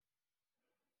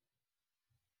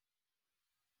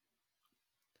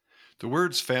The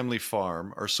words family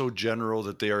farm are so general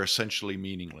that they are essentially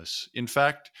meaningless. In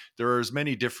fact, there are as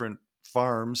many different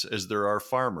farms as there are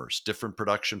farmers, different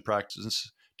production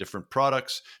practices, different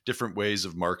products, different ways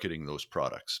of marketing those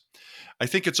products. I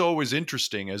think it's always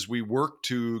interesting as we work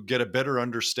to get a better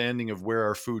understanding of where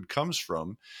our food comes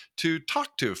from to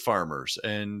talk to farmers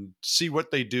and see what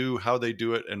they do, how they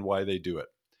do it, and why they do it.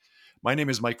 My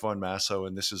name is Mike Von Massow,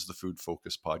 and this is the Food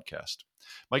Focus Podcast.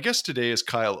 My guest today is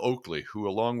Kyle Oakley, who,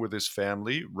 along with his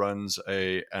family, runs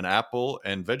an apple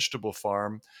and vegetable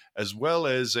farm, as well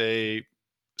as a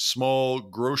small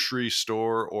grocery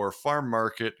store or farm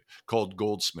market called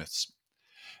Goldsmiths.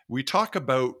 We talk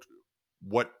about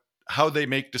what how they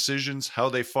make decisions, how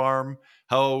they farm,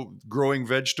 how growing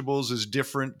vegetables is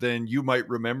different than you might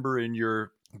remember in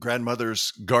your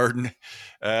grandmother's garden.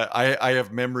 I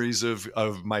have memories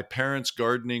of my parents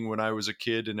gardening when I was a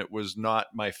kid, and it was not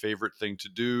my favorite thing to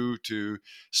do, to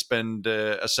spend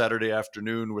a Saturday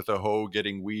afternoon with a hoe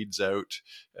getting weeds out.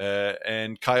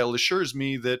 And Kyle assures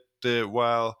me that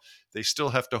while they still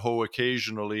have to hoe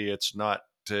occasionally, it's not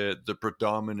the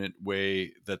predominant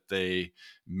way that they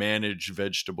manage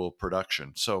vegetable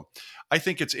production. So I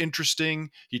think it's interesting.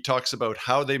 He talks about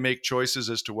how they make choices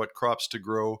as to what crops to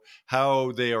grow,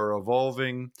 how they are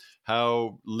evolving,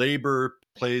 how labor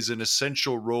plays an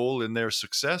essential role in their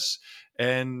success,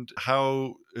 and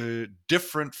how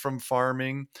different from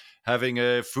farming having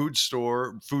a food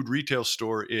retail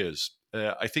store is.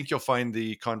 I think you'll find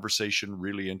the conversation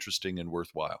really interesting and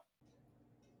worthwhile.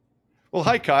 Well,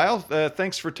 hi, Kyle.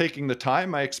 Thanks for taking the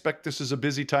time. I expect this is a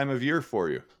busy time of year for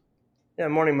you. Yeah,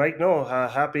 morning, Mike. No,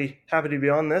 happy to be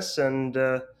on this, and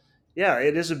yeah,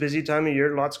 it is a busy time of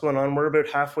year. Lots going on. We're about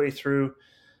halfway through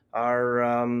our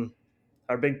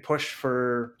our big push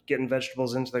for getting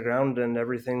vegetables into the ground and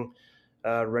everything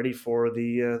ready for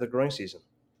the growing season.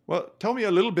 Well, tell me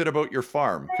a little bit about your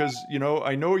farm, because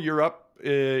I know you're up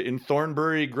in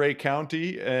Thornbury, Grey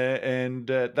County, and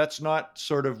that's not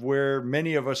sort of where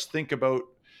many of us think about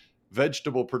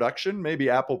vegetable production, maybe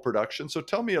apple production. So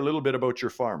tell me a little bit about your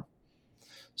farm.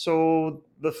 So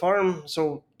the farm.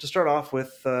 So to start off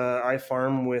with, I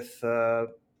farm with.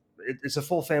 It's a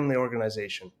full family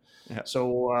organization. Yeah.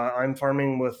 So I'm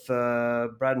farming with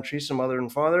Brad and Teresa, mother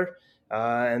and father,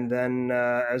 and then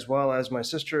as well as my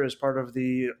sister is part of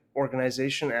the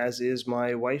organization, as is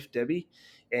my wife Debbie,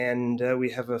 and we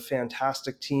have a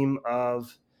fantastic team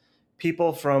of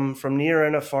people from near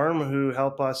and a farm who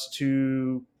help us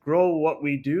to grow what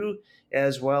we do,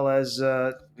 as well as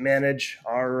manage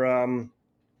our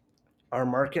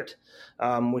market,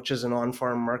 which is an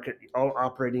on-farm market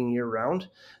operating year-round.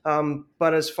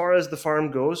 But as far as the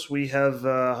farm goes, we have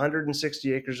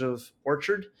 160 acres of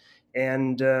orchard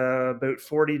and about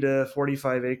 40 to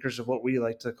 45 acres of what we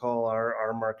like to call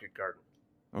our market garden.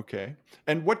 Okay.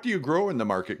 And what do you grow in the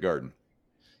market garden?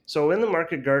 So in the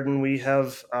market garden, we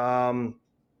have a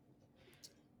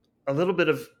little bit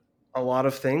of a lot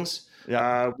of things.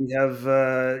 Yeah. We have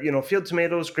field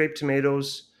tomatoes, grape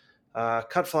tomatoes.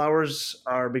 Cut flowers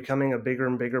are becoming a bigger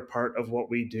and bigger part of what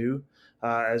we do,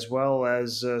 as well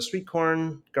as sweet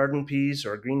corn, garden peas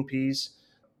or green peas,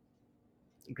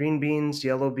 green beans,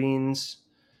 yellow beans.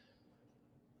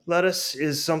 Lettuce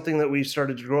is something that we've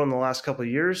started to grow in the last couple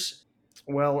of years,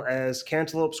 well as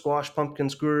cantaloupe, squash,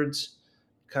 pumpkins, gourds,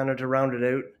 kind of to round it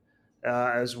out,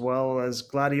 as well as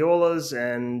gladiolas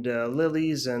and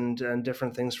lilies and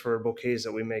different things for bouquets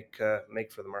that we make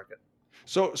for the market.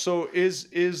 So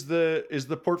is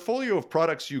the portfolio of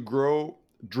products you grow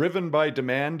driven by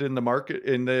demand in the market,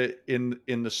 in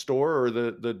the store, or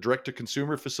the direct to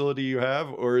consumer facility you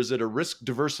have, or is it a risk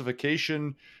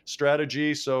diversification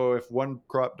strategy? So if one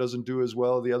crop doesn't do as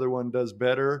well, the other one does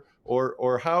better,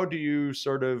 or how do you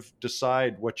sort of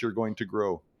decide what you're going to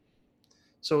grow?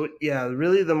 So yeah,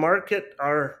 really the market,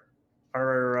 our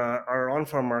on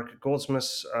farm market,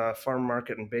 Goldsmiths Farm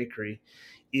Market and Bakery,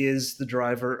 is the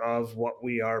driver of what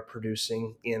we are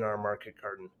producing in our market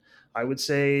garden. I would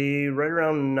say right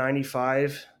around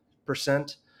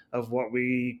 95% of what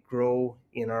we grow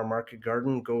in our market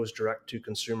garden goes direct to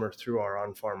consumer through our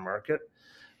on farm market.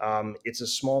 It's a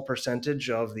small percentage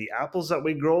of the apples that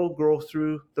we grow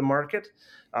through the market,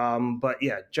 but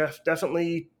yeah, Jeff,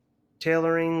 definitely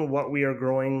tailoring what we are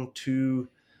growing to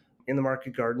in the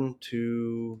market garden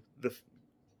to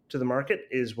the market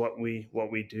is what we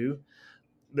do.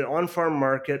 The on-farm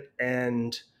market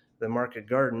and the market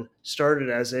garden started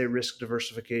as a risk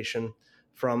diversification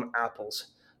from apples.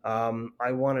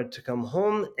 I wanted to come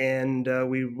home, and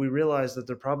we realized that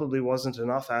there probably wasn't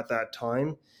enough at that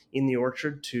time in the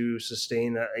orchard to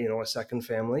sustain a second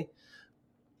family.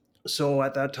 So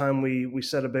at that time, we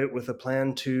set about with a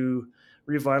plan to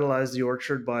revitalized the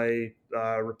orchard by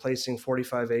replacing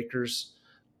 45 acres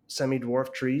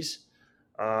semi-dwarf trees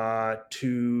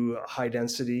to high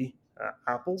density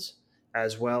apples,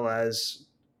 as well as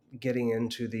getting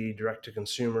into the direct to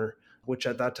consumer, which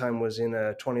at that time was in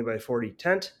a 20 by 40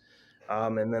 tent.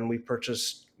 And then we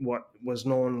purchased what was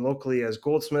known locally as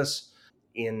Goldsmiths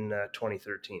in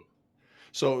 2013.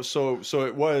 So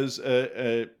it was.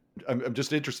 I'm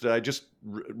just interested. I just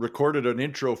recorded an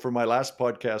intro for my last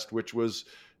podcast, which was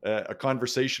a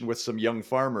conversation with some young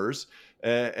farmers,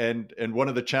 and one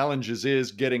of the challenges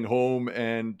is getting home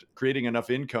and creating enough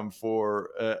income for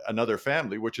another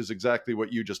family, which is exactly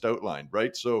what you just outlined,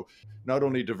 right? So not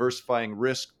only diversifying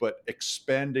risk, but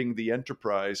expanding the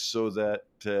enterprise so that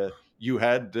you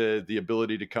had the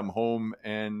ability to come home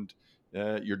and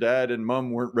your dad and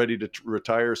mom weren't ready to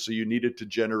retire, so uh, you needed to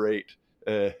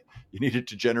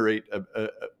generate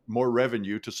more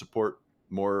revenue to support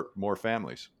more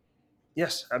families.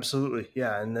 Yes, absolutely.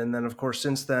 Yeah. And then of course,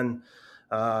 since then,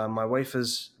 my wife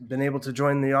has been able to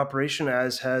join the operation,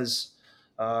 as has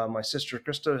my sister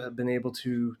Krista have been able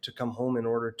to come home in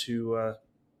order to,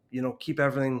 keep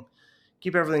everything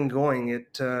going.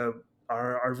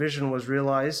 Our vision was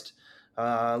realized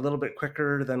a little bit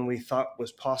quicker than we thought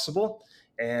was possible.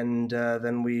 And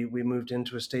then we moved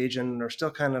into a stage and are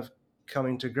still kind of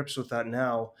coming to grips with that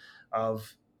now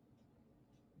of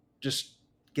just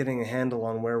getting a handle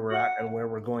on where we're at and where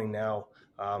we're going now.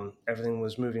 Everything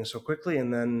was moving so quickly,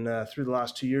 and then through the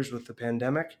last 2 years with the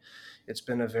pandemic, it's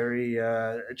been a very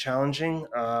challenging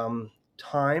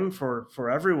time for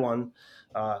everyone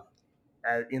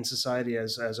in society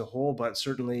as a whole, but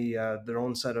certainly their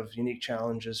own set of unique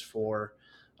challenges for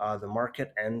the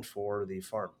market and for the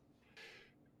farm.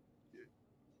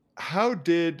 How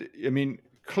did I mean?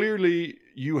 Clearly,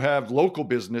 you have local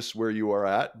business where you are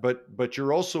at, but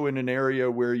you're also in an area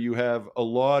where you have a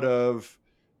lot of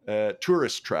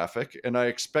tourist traffic, and I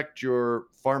expect your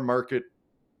farm market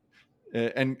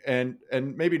and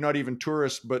maybe not even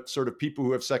tourists, but sort of people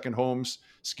who have second homes,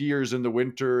 skiers in the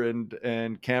winter,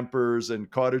 and campers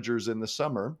and cottagers in the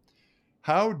summer.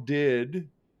 How did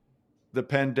the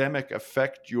pandemic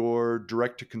affect your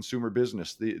direct to consumer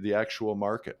business, the actual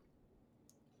market?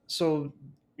 So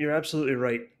you're absolutely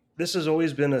right. This has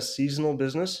always been a seasonal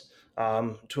business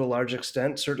to a large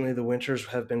extent. Certainly, the winters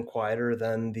have been quieter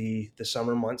than the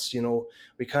summer months.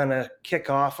 We kind of kick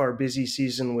off our busy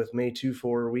season with May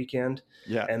 2-4 weekend,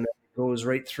 Yeah. and then it goes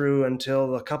right through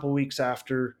until a couple weeks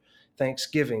after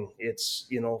Thanksgiving. It's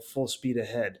full speed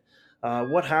ahead.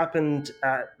 What happened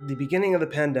at the beginning of the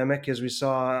pandemic is we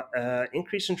saw an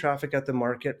increase in traffic at the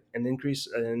market, an increase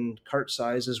in cart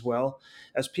size as well,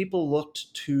 as people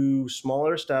looked to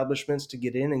smaller establishments to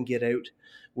get in and get out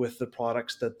with the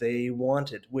products that they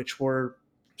wanted, which were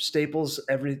staples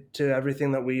to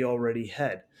everything that we already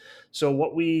had. So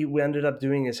what we ended up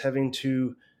doing is having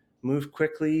to move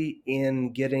quickly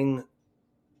in getting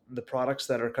the products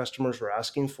that our customers were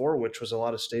asking for, which was a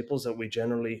lot of staples that we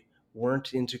generally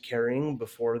weren't into carrying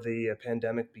before the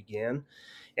pandemic began.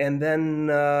 And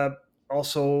then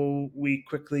also we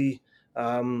quickly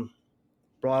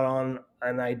brought on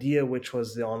an idea, which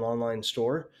was the online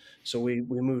store. So we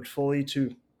moved fully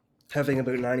to having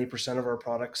about 90% of our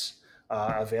products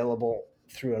available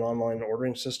through an online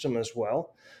ordering system as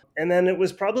well. And then it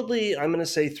was probably, I'm going to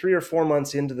say, 3 or 4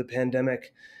 months into the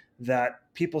pandemic that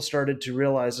people started to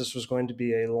realize this was going to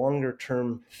be a longer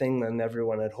term thing than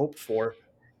everyone had hoped for.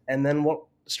 And then what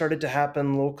started to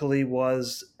happen locally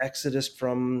was exodus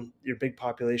from your big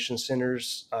population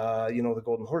centers, the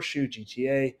Golden Horseshoe,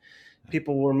 GTA.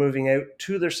 People were moving out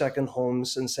to their second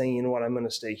homes and saying, you know what, I'm going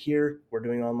to stay here. We're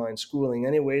doing online schooling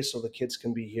anyway, so the kids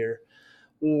can be here.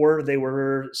 Or they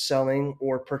were selling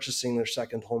or purchasing their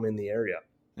second home in the area.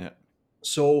 Yeah.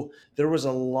 So there was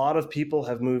a lot of people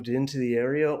have moved into the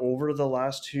area over the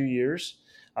last 2 years.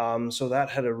 So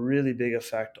that had a really big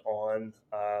effect on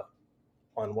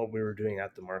what we were doing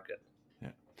at the market. Yeah.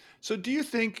 So do you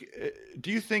think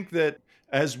that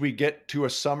as we get to a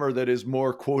summer that is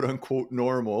more quote unquote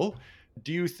normal,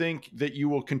 do you think that you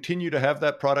will continue to have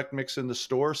that product mix in the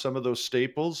store, some of those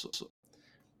staples?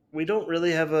 We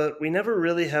never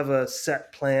really have a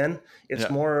set plan. It's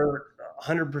Yeah. more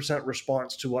 100%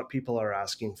 response to what people are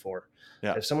asking for.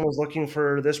 Yeah. If someone's looking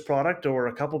for this product or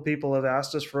a couple people have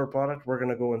asked us for a product, we're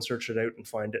going to go and search it out and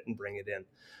find it and bring it in.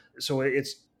 So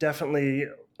it's definitely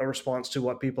a response to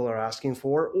what people are asking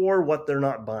for or what they're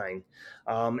not buying.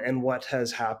 And what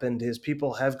has happened is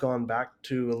people have gone back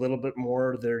to a little bit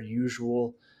more their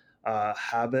usual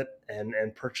habit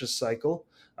and purchase cycle.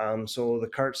 So the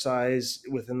cart size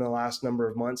within the last number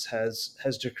of months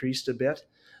has decreased a bit.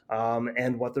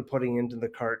 and what they're putting into the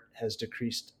cart has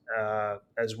decreased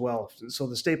as well. So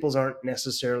the staples aren't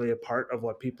necessarily a part of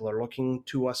what people are looking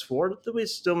to us for. We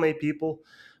still may people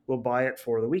will buy it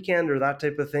for the weekend or that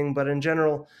type of thing, but in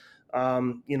general,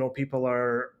 people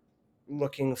are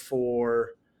looking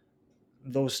for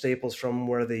those staples from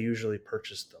where they usually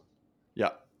purchase them.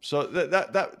 Yeah. So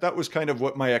that was kind of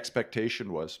what my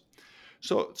expectation was.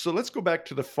 So let's go back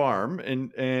to the farm,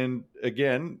 and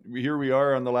again, here we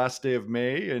are on the last day of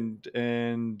May, and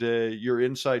you're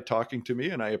inside talking to me,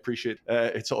 and I appreciate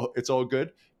it's all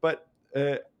good. But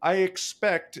I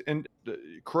expect, and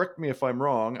correct me if I'm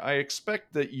wrong, I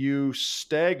expect that you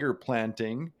stagger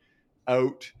planting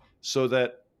out so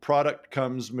that product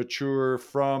comes mature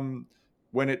from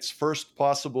when it's first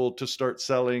possible to start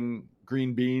selling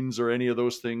green beans or any of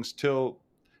those things till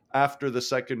after the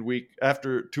second week,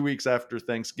 after 2 weeks after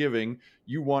Thanksgiving.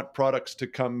 You want products to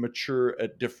come mature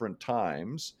at different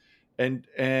times. And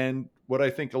what I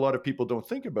think a lot of people don't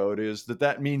think about is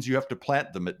that means you have to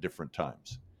plant them at different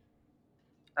times.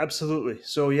 Absolutely.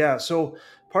 So yeah, so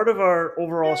part of our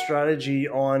overall strategy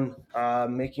on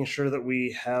making sure that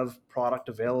we have product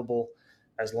available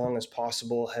as long as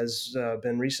possible has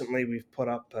been recently we've put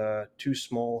up two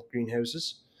small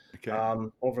greenhouses Okay.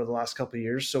 over the last couple of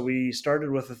years. So we started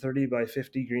with a 30 by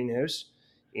 50 greenhouse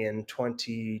in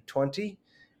 2020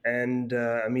 and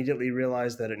immediately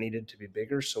realized that it needed to be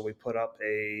bigger. So we put up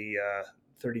a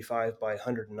 35 by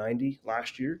 190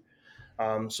 last year.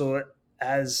 So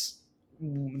as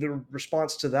the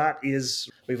response to that is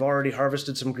we've already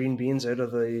harvested some green beans out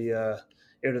of the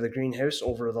greenhouse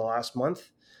over the last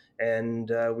month, and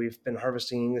we've been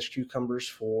harvesting English cucumbers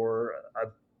for a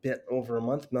bit over a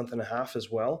month and a half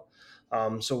as well.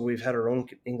 So we've had our own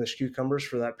English cucumbers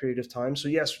for that period of time. So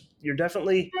yes, you're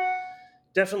definitely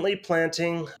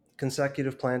planting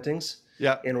consecutive plantings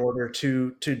Yeah. in order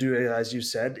to do it as you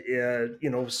said,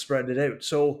 spread it out.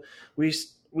 So we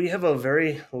we have a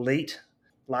very late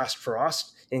last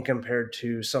frost in compared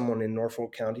to someone in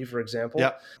Norfolk County, for example.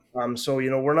 Yeah. So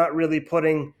we're not really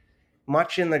putting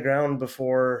much in the ground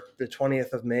before the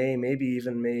 20th of May, maybe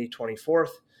even May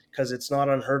 24th, because it's not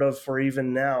unheard of for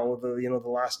even now the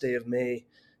last day of May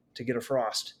to get a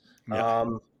frost. Yeah.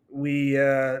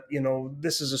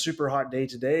 This is a super hot day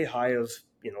today, high of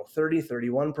 30,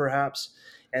 31 perhaps,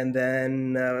 and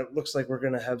then it looks like we're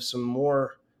going to have some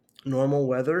more normal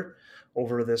weather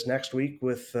over this next week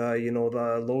with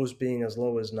the lows being as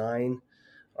low as 9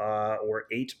 or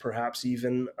 8 perhaps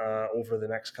even over the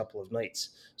next couple of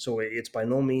nights. So it's by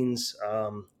no means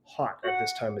hot at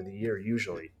this time of the year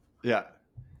usually. Yeah.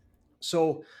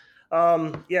 So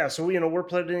so we're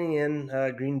putting in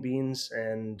green beans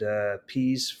and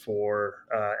peas for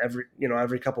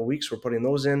every couple of weeks. We're putting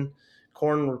those in.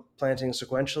 Corn we're planting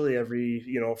sequentially every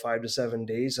 5 to 7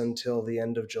 days until the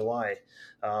end of July.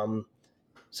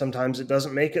 Sometimes it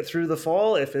doesn't make it through the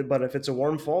fall. But if it's a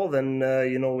warm fall, then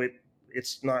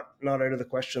it's not out of the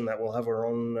question that we'll have our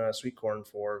own sweet corn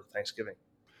for Thanksgiving.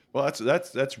 Well,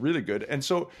 that's really good.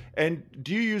 And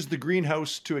do you use the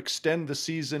greenhouse to extend the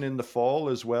season in the fall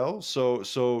as well?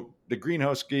 So the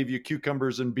greenhouse gave you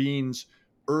cucumbers and beans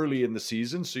early in the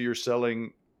season, so you're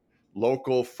selling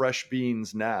local fresh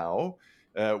beans now,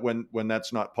 when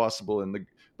that's not possible in the.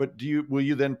 But will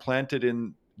you then plant it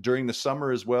in during the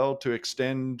summer as well to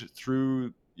extend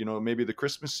through maybe the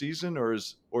Christmas season, or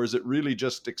is it really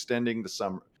just extending the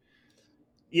summer?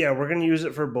 Yeah, we're going to use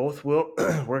it for both. We're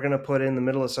going to put in the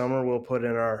middle of summer. We'll put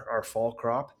in our fall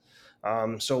crop.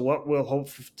 So what we'll hope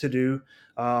to do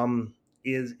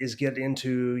is get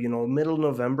into middle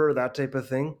November, that type of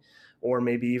thing, or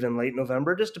maybe even late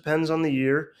November. It just depends on the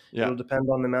year. Yeah. It'll depend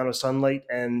on the amount of sunlight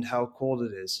and how cold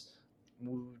it is.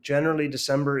 Generally,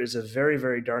 December is a very,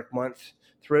 very dark month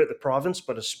throughout the province,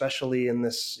 but especially in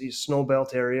this snow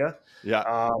belt area.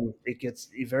 Yeah. It gets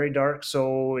very dark,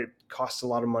 so it costs a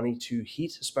lot of money to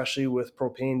heat, especially with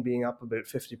propane being up about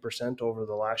 50% over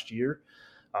the last year.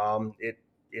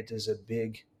 It is a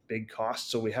big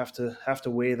cost, so we have to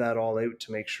weigh that all out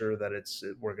to make sure that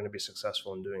we're going to be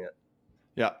successful in doing it.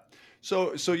 Yeah.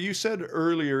 So you said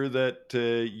earlier that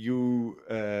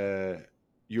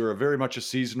you're a very much a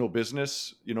seasonal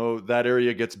business. That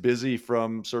area gets busy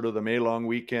from sort of the May long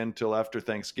weekend till after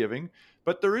Thanksgiving,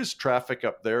 but there is traffic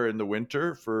up there in the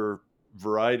winter for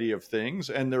variety of things,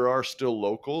 and there are still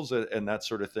locals and that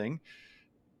sort of thing.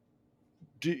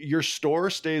 Your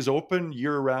store stays open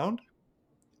year round?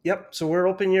 Yep. So we're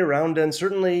open year round, and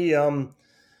certainly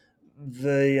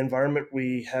the environment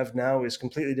we have now is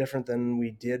completely different than we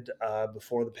did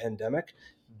before the pandemic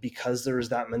because there is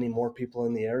that many more people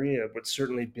in the area. It's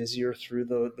certainly busier through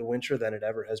the winter than it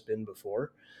ever has been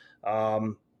before.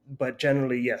 but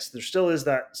generally, yes, there still is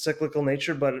that cyclical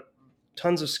nature, but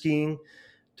tons of skiing,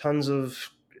 tons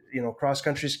of cross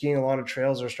country skiing. A lot of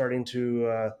trails are starting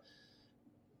to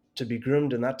be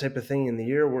groomed and that type of thing in the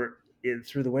year where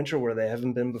through the winter where they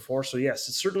haven't been before. So yes,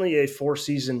 it's certainly a four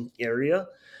season area.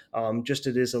 Just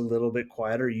it is a little bit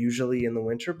quieter usually in the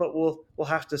winter, but we'll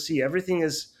have to see. Everything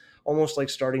is almost like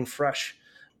starting fresh,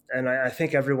 and I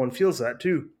think everyone feels that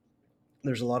too.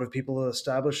 There's a lot of people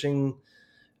establishing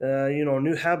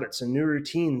new habits and new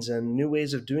routines and new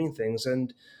ways of doing things.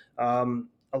 And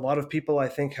a lot of people, I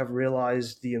think, have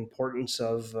realized the importance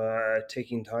of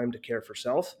taking time to care for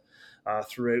self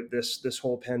throughout this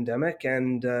whole pandemic.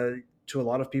 And to a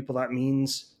lot of people, that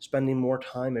means spending more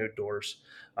time outdoors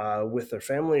with their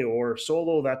family or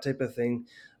solo, that type of thing.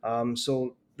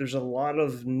 So there's a lot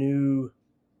of new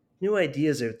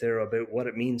ideas out there about what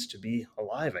it means to be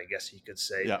alive, I guess you could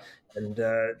say. Yeah. And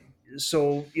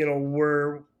so,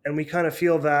 we kind of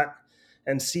feel that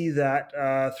and see that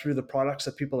through the products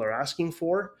that people are asking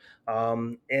for.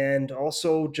 And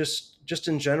also just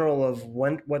in general of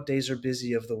what days are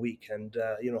busy of the week and,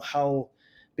 how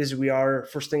busy we are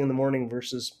first thing in the morning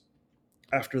versus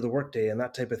after the workday and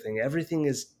that type of thing. Everything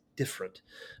is different.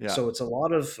 Yeah. So it's a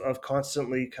lot of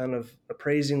constantly kind of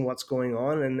appraising what's going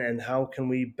on and how can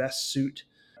we best suit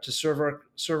to serve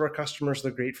our customers the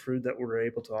great food that we're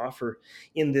able to offer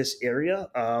in this area.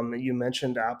 You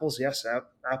mentioned apples. Yes,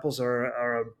 apples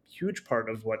are a huge part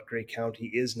of what Grey County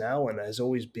is now and has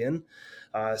always been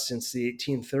since the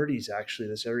 1830s. Actually,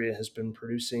 this area has been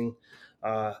producing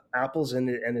apples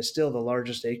and is still the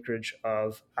largest acreage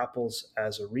of apples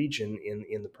as a region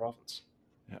in the province.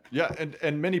 Yeah. Yeah.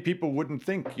 And many people wouldn't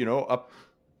think, up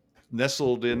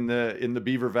nestled in the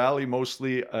Beaver Valley,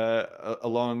 mostly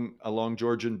along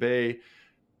Georgian Bay,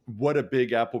 what a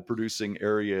big apple producing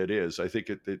area it is. I think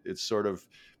it's sort of,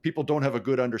 people don't have a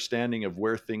good understanding of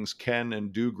where things can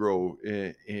and do grow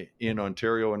in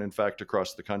Ontario and in fact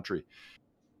across the country.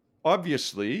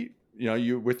 Obviously,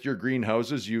 you with your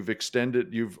greenhouses,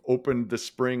 you've opened the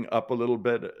spring up a little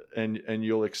bit, and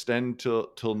you'll extend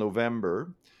till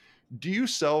November. Do you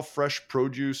sell fresh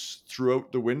produce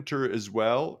throughout the winter as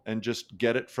well and just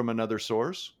get it from another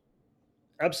source?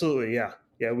 Absolutely, yeah,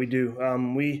 yeah, we do.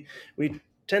 We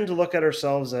tend to look at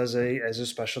ourselves as a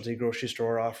specialty grocery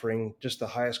store offering just the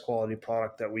highest quality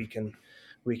product that we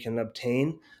can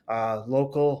obtain.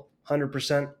 Local,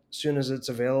 100%. As soon as it's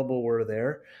available, we're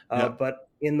there. Yeah. But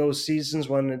in those seasons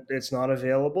when it's not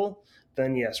available,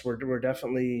 then yes, we're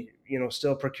definitely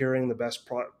still procuring the best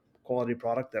quality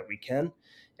product that we can,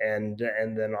 and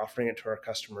then offering it to our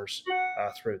customers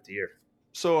throughout the year.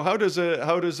 So how does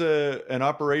an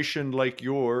operation like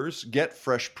yours get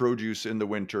fresh produce in the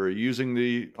winter? Are you using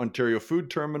the Ontario Food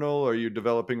Terminal? Are you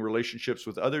developing relationships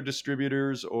with other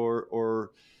distributors,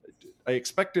 or I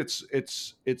expect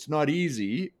it's not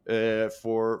easy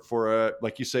for a,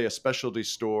 like you say, a specialty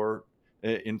store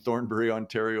in Thornbury,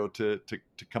 Ontario, to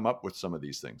come up with some of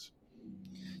these things.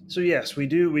 So yes, we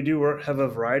do have a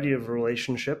variety of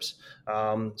relationships.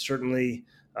 Certainly,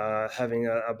 having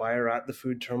a buyer at the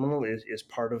food terminal is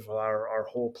part of our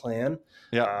whole plan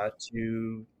Yeah.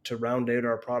 to round out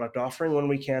our product offering when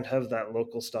we can't have that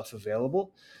local stuff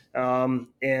available.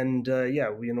 And yeah,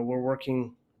 we're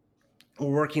working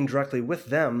directly with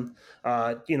them,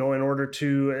 in order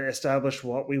to establish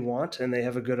what we want, and they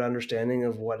have a good understanding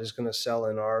of what is going to sell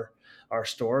in our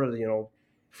store.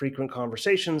 Frequent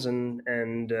conversations and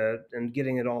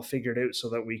getting it all figured out so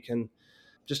that we can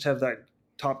just have that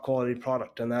top quality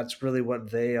product, and that's really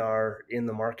what they are in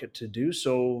the market to do.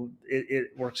 So it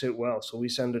works out well. So we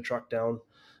send a truck down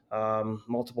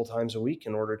multiple times a week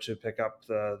in order to pick up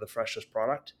the freshest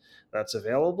product that's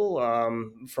available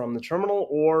from the terminal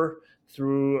or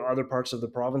through other parts of the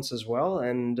province as well,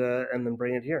 and then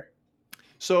bring it here.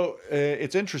 So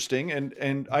it's interesting,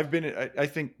 and I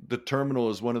think the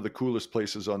terminal is one of the coolest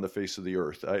places on the face of the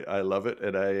earth. I love it,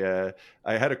 and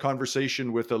I had a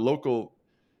conversation with a local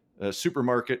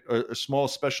supermarket, a small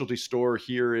specialty store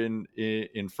here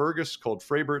in Fergus called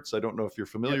Freybert's. I don't know if you're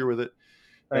Yep, familiar with it.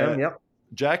 I Uh, am. Yep,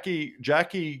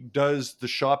 Jackie does the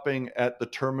shopping at the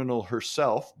terminal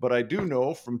herself, but I do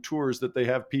know from tours that they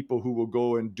have people who will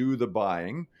go and do the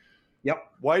buying. yep.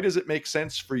 Why does it make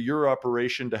sense for your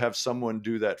operation to have someone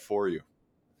do that for you?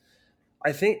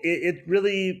 I think it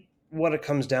really what it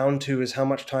comes down to is how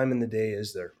much time in the day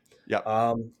is there.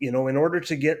 Yeah. In order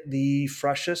to get the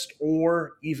freshest,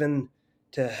 or even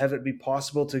to have it be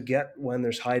possible to get when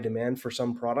there's high demand for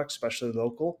some products, especially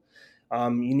local,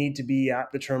 you need to be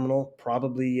at the terminal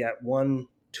probably at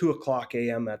 2 o'clock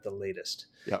a.m. at the latest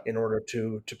Yeah. in order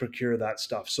to procure that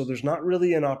stuff. So there's not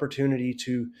really an opportunity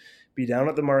to be down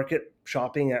at the market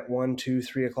shopping at 1, 2,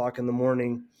 3 o'clock in the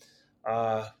morning,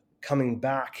 coming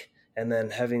back and then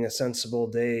having a sensible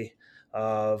day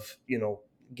of,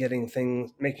 getting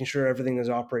things, making sure everything is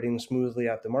operating smoothly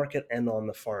at the market and on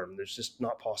the farm. There's just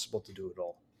not possible to do it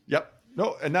all. Yep.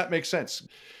 No, and that makes sense.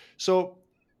 So,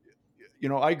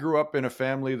 I grew up in a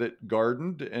family that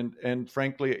gardened, and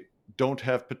frankly don't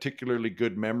have particularly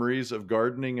good memories of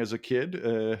gardening as a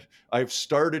kid. I've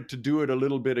started to do it a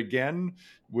little bit again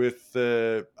with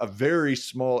a very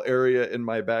small area in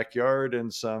my backyard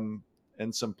and some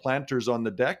planters on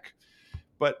the deck.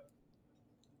 But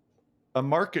a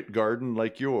market garden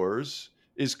like yours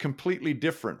is completely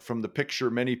different from the picture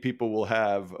many people will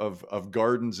have of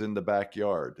gardens in the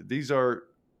backyard. These are,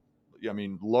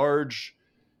 large,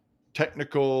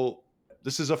 technical.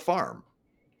 This is a farm.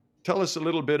 Tell us a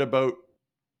little bit about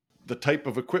the type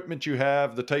of equipment you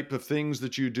have, the type of things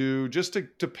that you do, just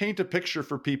to paint a picture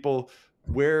for people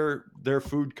where their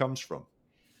food comes from.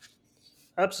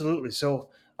 Absolutely. So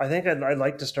I think I'd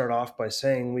like to start off by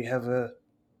saying we have a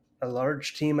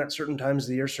large team at certain times of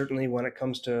the year, certainly when it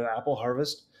comes to apple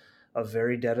harvest, of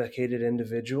very dedicated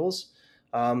individuals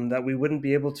that we wouldn't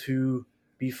be able to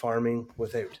be farming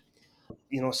without.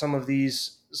 Some of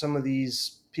these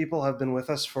people have been with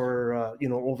us for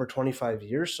over 25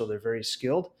 years, so they're very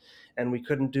skilled, and we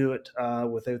couldn't do it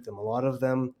without them. A lot of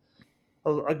them,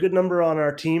 a good number on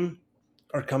our team,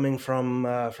 are coming from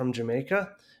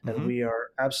Jamaica, and Mm-hmm. we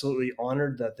are absolutely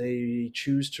honored that they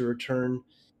choose to return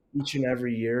each and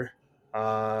every year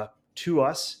to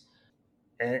us,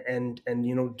 and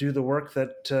do the work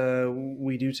that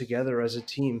we do together as a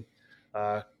team,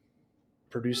 uh,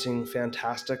 producing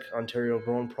fantastic Ontario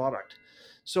grown product.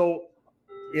 So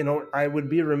I would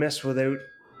be remiss without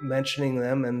mentioning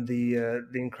them and the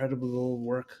incredible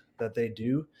work that they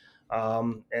do,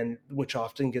 and which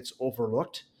often gets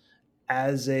overlooked.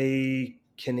 As a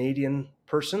Canadian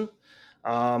person,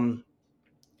 um,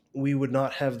 we would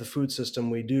not have the food system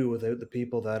we do without the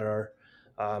people that are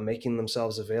making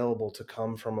themselves available to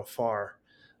come from afar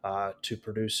to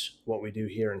produce what we do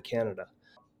here in Canada.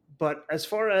 But as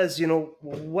far as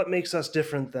what makes us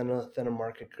different than a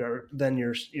market garden, than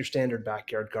your standard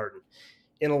backyard garden,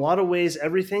 in a lot of ways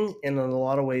everything, and in a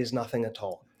lot of ways nothing at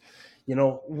all.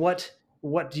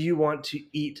 What do you want to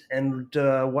eat, and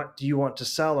what do you want to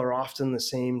sell are often the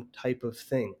same type of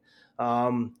thing.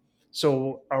 Um,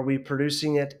 so are we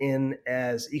producing it in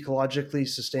as ecologically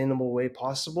sustainable way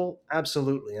possible?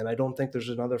 Absolutely, and I don't think there's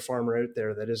another farmer out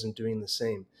there that isn't doing the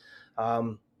same.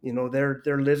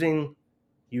 They're living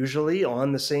usually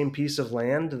on the same piece of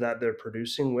land that they're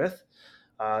producing with.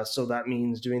 So that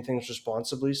means doing things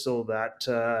responsibly, so that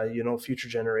future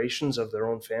generations of their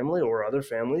own family or other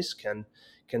families can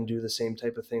do the same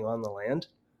type of thing on the land.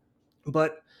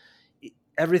 But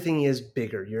everything is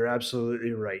bigger. You're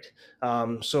absolutely right.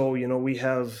 So we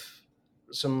have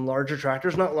some larger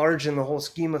tractors, not large in the whole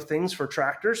scheme of things for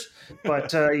tractors,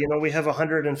 but we have a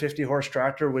 150 horse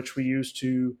tractor which we use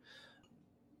to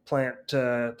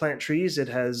plant trees. It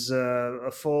has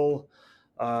a full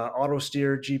auto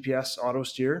steer, GPS auto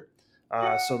steer,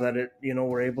 so that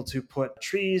we're able to put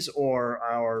trees or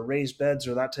our raised beds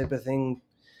or that type of thing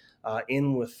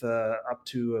in with up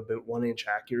to about 1 inch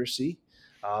accuracy.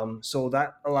 So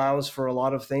that allows for a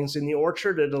lot of things in the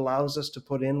orchard. It allows us to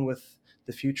put in with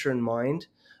the future in mind,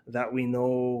 that we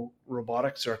know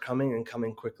robotics are coming and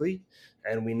coming quickly,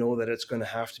 and we know that it's going to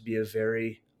have to be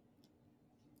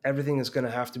everything is going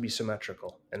to have to be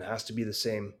symmetrical and has to be the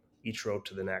same each row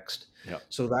to the next. Yeah.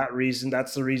 So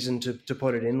that's the reason to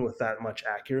put it in with that much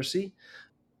accuracy.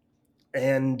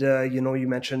 And you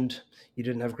mentioned you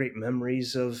didn't have great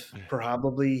memories of,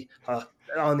 probably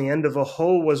on the end of a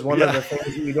hoe was one of Yeah. the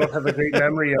things that you don't have a great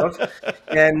memory of.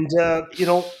 And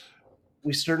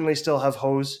we certainly still have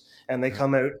hoes, and they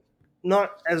come out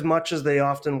not as much as they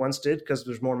often once did because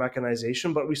there's more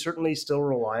mechanization, but we certainly still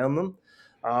rely on them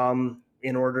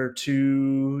in order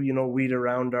to weed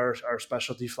around our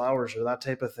specialty flowers or that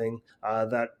type of thing,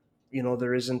 that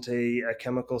there isn't a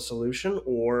chemical solution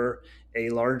or a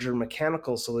larger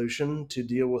mechanical solution to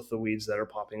deal with the weeds that are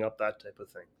popping up, that type of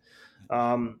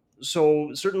thing. So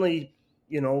certainly,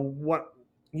 what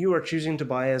you are choosing to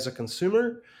buy as a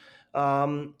consumer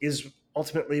is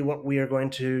ultimately what we are going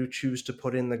to choose to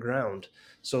put in the ground,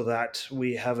 so that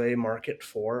we have a market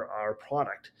for our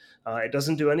product. It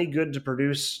doesn't do any good to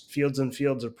produce fields and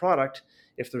fields of product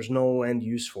if there's no end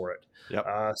use for it. Yep.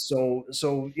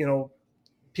 So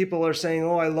people are saying,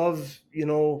 "Oh, I love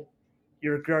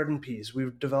your garden peas.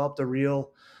 We've developed a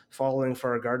real following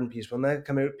for our garden peas." When they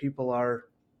come out, people are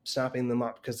snapping them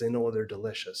up because they know they're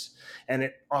delicious, and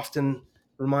it often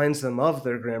reminds them of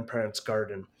their grandparents'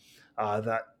 garden,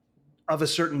 that of a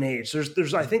certain age.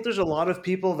 There's I think there's a lot of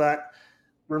people that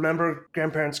remember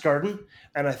grandparents' garden,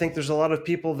 and I think there's a lot of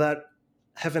people that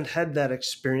haven't had that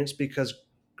experience because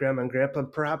grandma and grandpa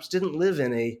perhaps didn't live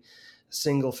in a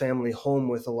single family home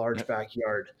with a large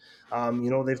backyard.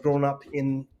 They've grown up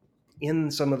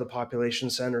in some of the population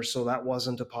centers, so that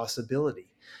wasn't a possibility.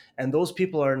 And those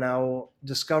people are now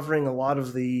discovering a lot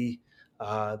of the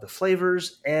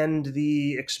flavors and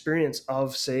the experience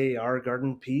of, say, our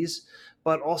garden peas,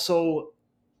 but also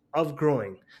of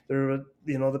growing.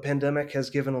 The pandemic has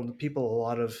given people a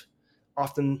lot of,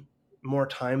 often more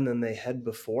time than they had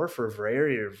before for a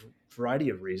variety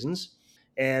of reasons,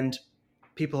 and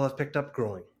people have picked up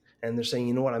growing. And they're saying,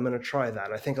 you know what, I'm going to try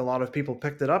that. I think a lot of people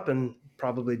picked it up and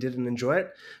probably didn't enjoy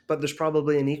it, but there's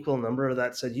probably an equal number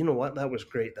that said, you know what, that was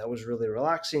great. That was really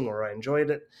relaxing, or I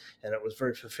enjoyed it. And it was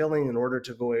very fulfilling in order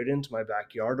to go out into my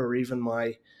backyard or even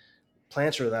my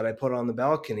planter that I put on the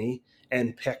balcony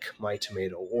and pick my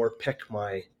tomato or pick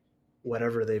my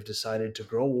whatever they've decided to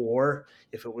grow, or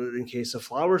if it was in case of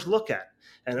flowers, look at.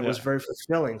 And it was Yeah. very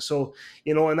fulfilling. So,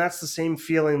 and that's the same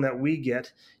feeling that we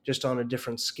get, just on a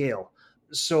different scale.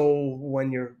 So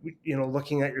when you're,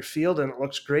 looking at your field and it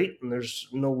looks great and there's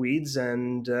no weeds,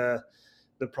 and the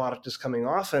product is coming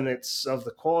off and it's of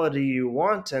the quality you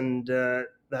want, and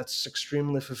that's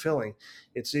extremely fulfilling.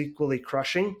 It's equally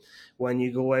crushing when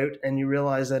you go out and you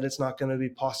realize that it's not going to be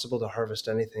possible to harvest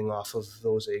anything off of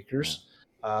those Yeah. acres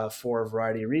for a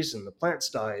variety of reasons. The plants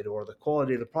died, or the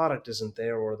quality of the product isn't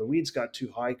there, or the weeds got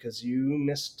too high because you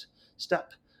missed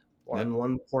step Yeah. on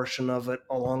one portion of it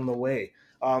along the way.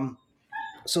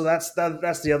 So that's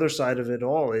the other side of it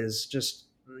all, is just,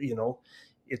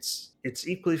 it's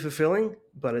equally fulfilling,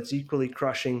 but it's equally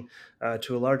crushing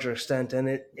to a larger extent. And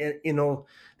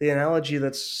the analogy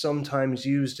that's sometimes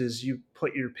used is you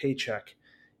put your paycheck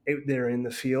out there in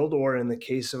the field, or in the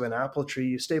case of an apple tree,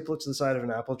 you staple it to the side of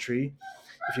an apple tree.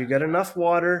 If you get enough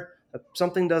water,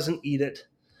 something doesn't eat it,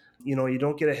 you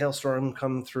don't get a hailstorm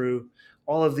come through,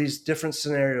 all of these different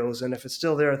scenarios, and if it's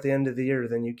still there at the end of the year,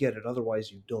 then you get it,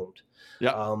 otherwise you don't.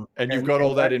 Yeah. um, And you've and got and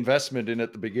all that that investment in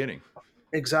at the beginning.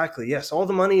 exactly, yes, all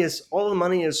the money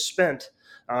is spent,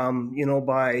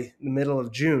 by the middle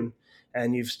of June,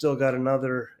 and you've still got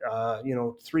another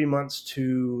 3 months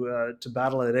to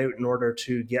battle it out in order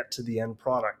to get to the end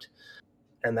product.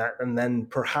 And then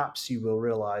perhaps you will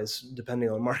realize, depending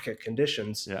on market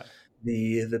conditions, Yeah.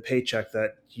 the paycheck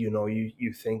that you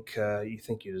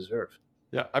think you deserve.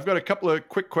 Yeah. I've got a couple of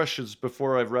quick questions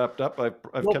before I've wrapped up. I've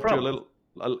No kept you a problem. little,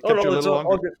 I Oh kept you no, a it's little all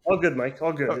longer. good. All good, Mike.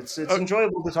 All good. Uh, It's uh,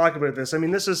 enjoyable to talk about this. I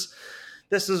mean, this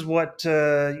is what,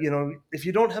 if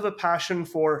you don't have a passion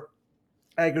for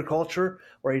agriculture,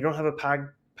 or you don't have a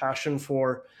passion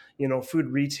for food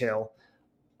retail,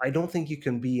 I don't think you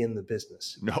can be in the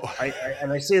business. no.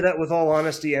 And I say that with all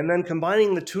honesty. And then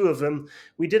combining the two of them,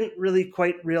 we didn't really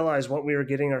quite realize what we were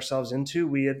getting ourselves into.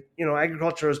 We had,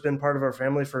 agriculture has been part of our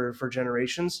family for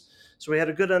generations, so we had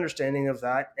a good understanding of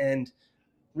that. And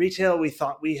retail, we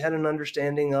thought we had an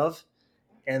understanding of,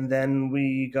 and then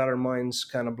we got our minds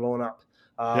kind of blown up.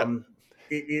 Yeah.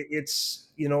 It's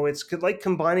like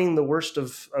combining the worst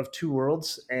of two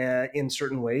worlds in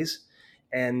certain ways,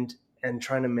 and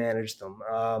trying to manage them.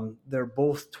 They're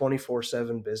both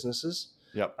 24/7 businesses.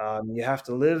 Yeah. You have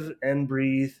to live and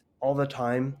breathe all the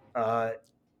time,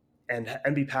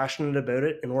 and be passionate about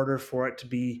it in order for it to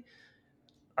be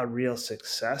a real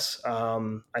success.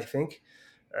 I think,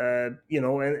 and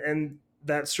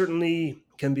that certainly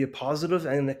can be a positive,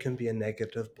 and it can be a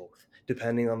negative, both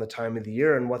depending on the time of the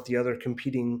year and what the other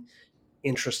competing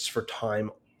interests for time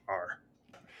are.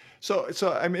 So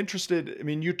I'm interested. I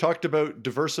mean, you talked about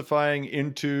diversifying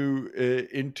into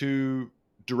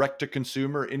direct to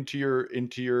consumer, into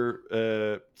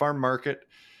your farm market,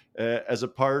 as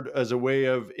a way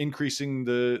of increasing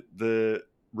the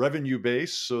revenue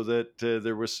base, so that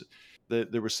there was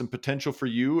some potential for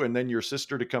you and then your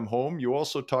sister to come home. You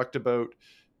also talked about,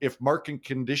 if market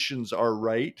conditions are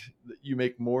right, you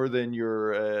make more than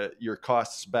your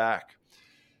costs back.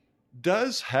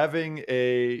 Does having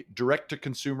a direct to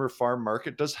consumer farm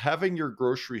market, does having your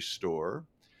grocery store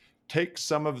take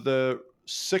some of the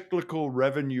cyclical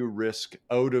revenue risk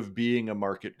out of being a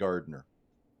market gardener?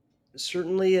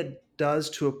 Certainly, it does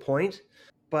to a point,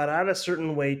 but at a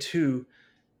certain way too,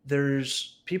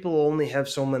 there's people only have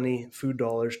so many food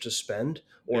dollars to spend,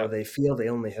 or Yeah. they feel they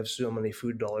only have so many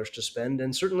food dollars to spend.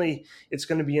 And certainly it's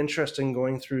going to be interesting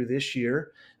going through this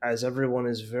year, as everyone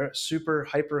is very super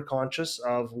hyper conscious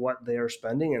of what they are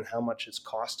spending and how much it's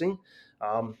costing.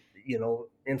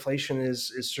 Inflation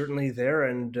is certainly there,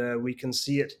 and we can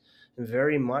see it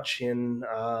very much in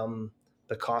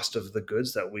the cost of the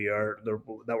goods that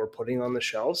we're putting on the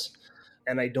shelves.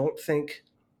 And I don't think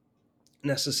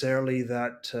necessarily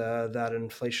that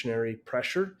inflationary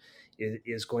pressure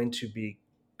is going to be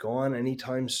gone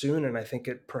anytime soon. And I think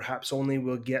it perhaps only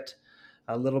will get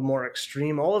a little more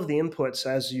extreme. All of the inputs,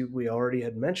 as we already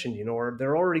had mentioned,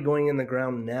 they're already going in the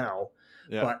ground now,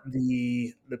 Yeah. but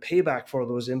the payback for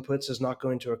those inputs is not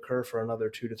going to occur for another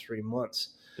 2 to 3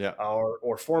 months, Yeah.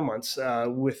 or 4 months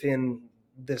within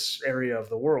this area of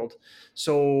the world.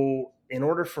 So, in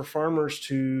order for farmers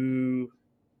to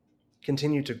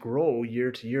continue to grow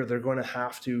year to year, they're going to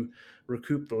have to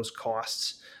recoup those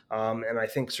costs. And I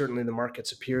think certainly the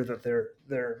markets appear that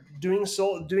they're doing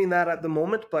that at the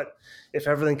moment. But if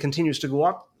everything continues to go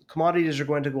up, commodities are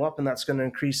going to go up, and that's going to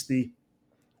increase the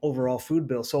overall food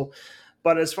bill. So,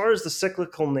 but as far as the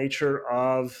cyclical nature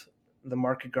of the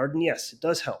market garden, yes, it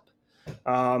does help,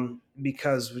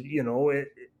 because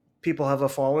people have a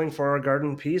following for our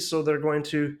garden piece, so they're going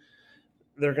to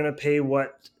pay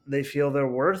what they feel they're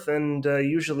worth, and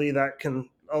usually that can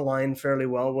align fairly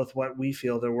well with what we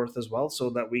feel they're worth as well, so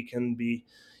that we can be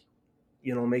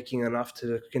making enough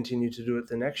to continue to do it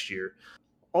the next year.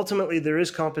 Ultimately, there is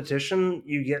competition.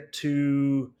 You get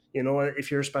to,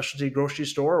 if you're a specialty grocery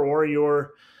store or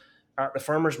you're at the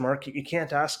farmers market, you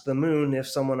can't ask the moon if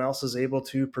someone else is able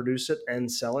to produce it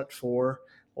and sell it for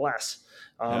less.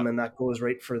 Yeah. And that goes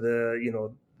right for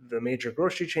the major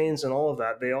grocery chains and all of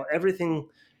that. Everything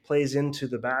plays into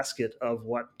the basket of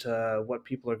what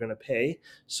people are going to pay.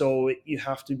 So you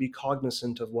have to be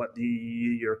cognizant of what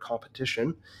your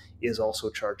competition is also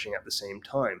charging at the same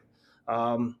time.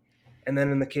 And then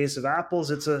in the case of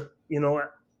apples,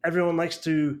 everyone likes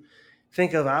to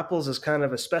think of apples as kind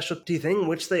of a specialty thing,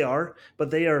 which they are,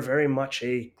 but they are very much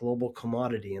a global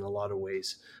commodity in a lot of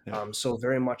ways. Yeah. So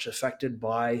very much affected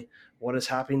by what has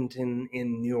happened in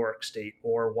New York State,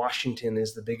 or Washington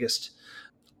is the biggest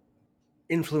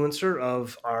influencer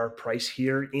of our price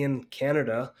here in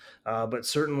Canada, but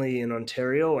certainly in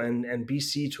Ontario and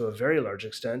BC to a very large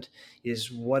extent,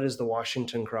 is what is the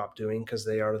Washington crop doing, because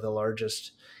they are the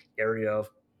largest area of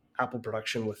apple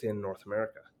production within North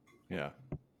America. Yeah.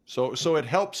 So it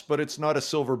helps, but it's not a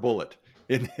silver bullet.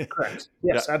 Correct.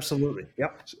 Yeah. Yes, absolutely.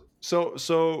 Yep.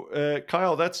 So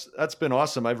Kyle, that's been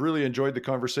awesome. I've really enjoyed the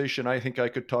conversation. I think I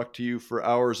could talk to you for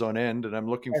hours on end, and I'm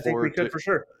looking I think we forward could to. for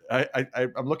sure.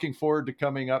 I'm looking forward to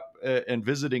coming up and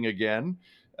visiting again.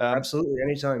 Absolutely.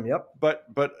 Anytime. Yep.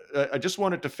 But I just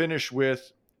wanted to finish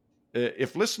with,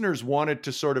 if listeners wanted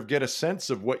to sort of get a sense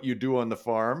of what you do on the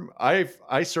farm,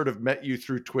 I sort of met you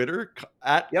through Twitter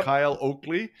at Yep. Kyle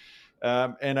Oakley,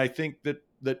 and I think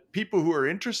that people who are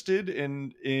interested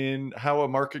in how a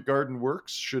market garden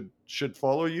works should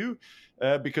follow you,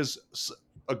 because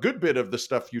a good bit of the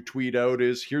stuff you tweet out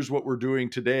is, here's what we're doing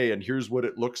today and here's what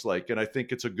it looks like, and I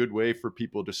think it's a good way for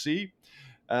people to see.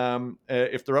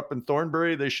 If they're up in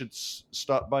Thornbury, they should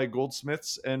stop by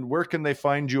Goldsmiths. And where can they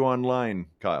find you online,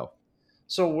 Kyle?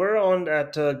 So we're on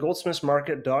at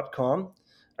goldsmithsmarket.com.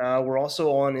 We're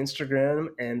also on Instagram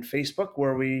and Facebook,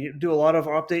 where we do a lot of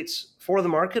updates for the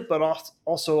market, but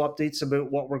also updates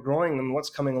about what we're growing and what's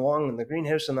coming along in the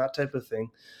greenhouse and that type of thing.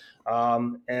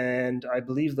 And I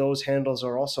believe those handles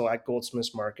are also at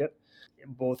Goldsmiths Market,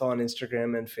 both on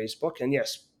Instagram and Facebook. And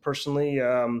yes, personally,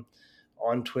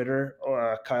 on Twitter,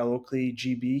 Kyle Oakley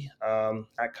GB,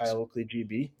 at Kyle Oakley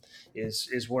GB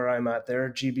is where I'm at there.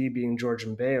 GB being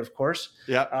Georgian Bay, of course.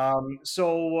 Yeah.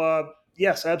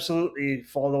 Yes, absolutely,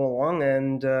 follow along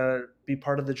and be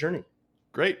part of the journey.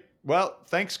 Great. Well,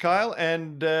 thanks, Kyle,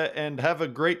 and have a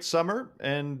great summer.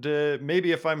 And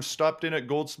maybe if I'm stopped in at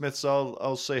Goldsmiths,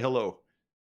 I'll say hello.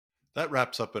 That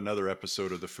wraps up another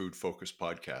episode of the Food Focus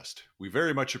podcast. We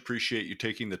very much appreciate you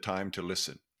taking the time to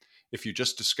listen. If you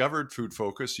just discovered Food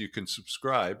Focus, you can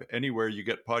subscribe anywhere you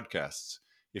get podcasts.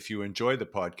 If you enjoy the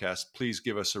podcast, please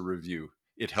give us a review.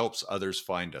 It helps others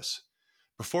find us.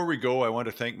 Before we go, I want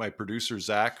to thank my producer,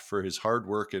 Zach, for his hard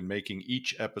work in making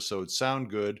each episode sound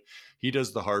good. He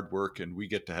does the hard work, and we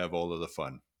get to have all of the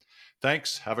fun.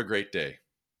 Thanks. Have a great day.